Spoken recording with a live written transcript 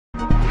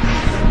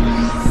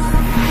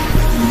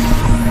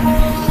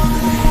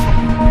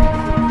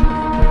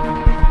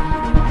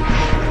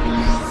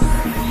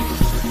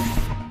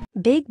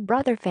Big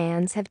Brother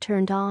fans have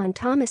turned on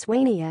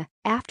Tomasz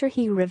after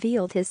he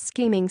revealed his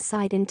scheming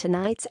side in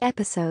tonight's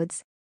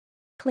episodes.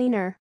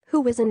 Cleaner, who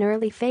was an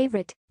early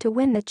favorite to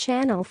win the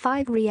Channel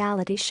 5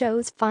 reality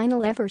show's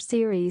final ever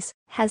series,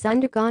 has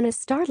undergone a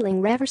startling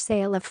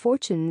reversal of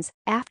fortunes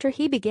after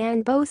he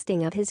began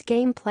boasting of his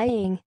game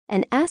playing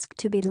and asked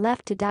to be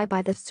left to die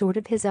by the sword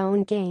of his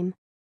own game.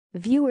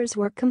 Viewers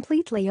were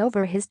completely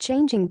over his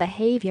changing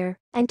behavior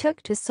and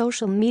took to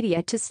social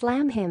media to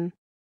slam him.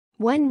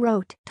 One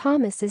wrote,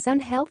 "Tomasz is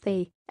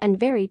unhealthy and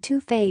very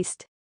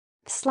two-faced.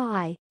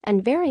 Sly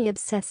and very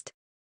obsessed.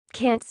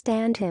 Can't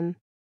stand him.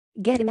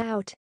 Get him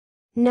out."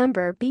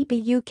 Number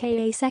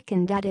BBUKA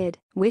second added,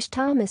 "Wish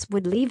Tomasz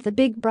would leave the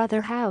Big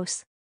Brother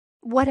house.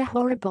 What a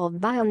horrible,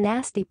 vile,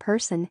 nasty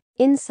person,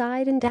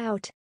 inside and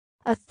out."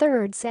 A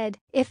third said,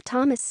 "If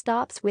Tomasz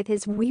stops with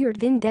his weird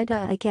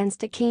vendetta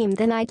against Akim,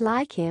 then I'd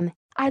like him.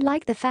 I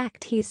like the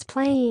fact he's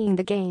playing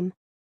the game."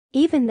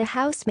 Even the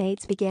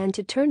housemates began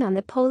to turn on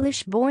the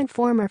Polish-born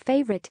former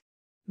favorite.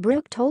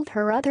 Brooke told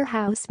her other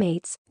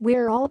housemates,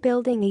 "We're all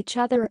building each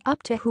other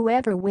up to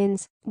whoever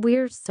wins.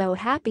 We're so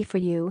happy for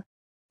you.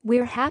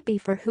 We're happy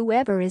for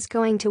whoever is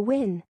going to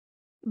win.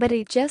 But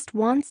he just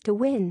wants to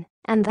win,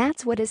 and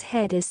that's what his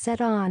head is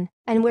set on,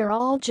 and we're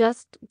all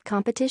just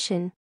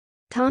competition."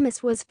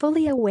 Tomasz was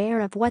fully aware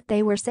of what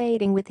they were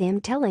saying, with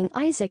him telling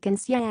Isaac and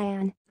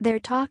Sian, "They're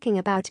talking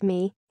about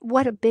me,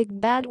 what a big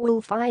bad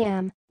wolf I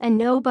am, and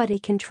nobody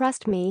can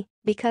trust me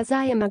because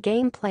I am a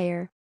game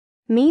player."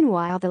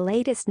 Meanwhile, the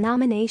latest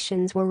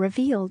nominations were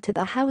revealed to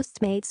the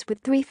housemates,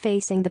 with 3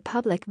 facing the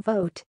public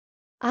vote.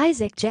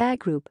 Isaac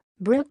Jagroup,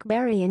 Brooke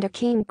Berry and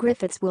Akeem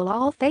Griffiths will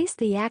all face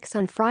the axe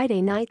on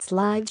Friday night's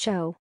live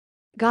show.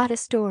 Got a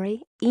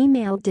story?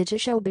 Email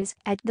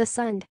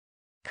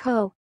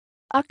digishowbiz@thesun.co.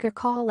 Or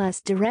call us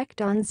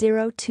direct on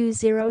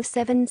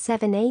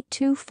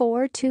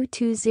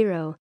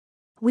 020778242220.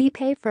 We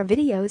pay for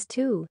videos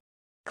too.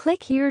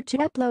 Click here to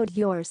upload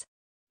yours.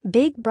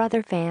 Big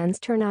Brother fans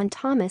turn on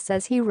Tomasz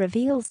as he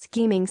reveals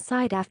scheming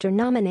side after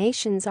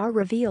nominations are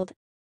revealed.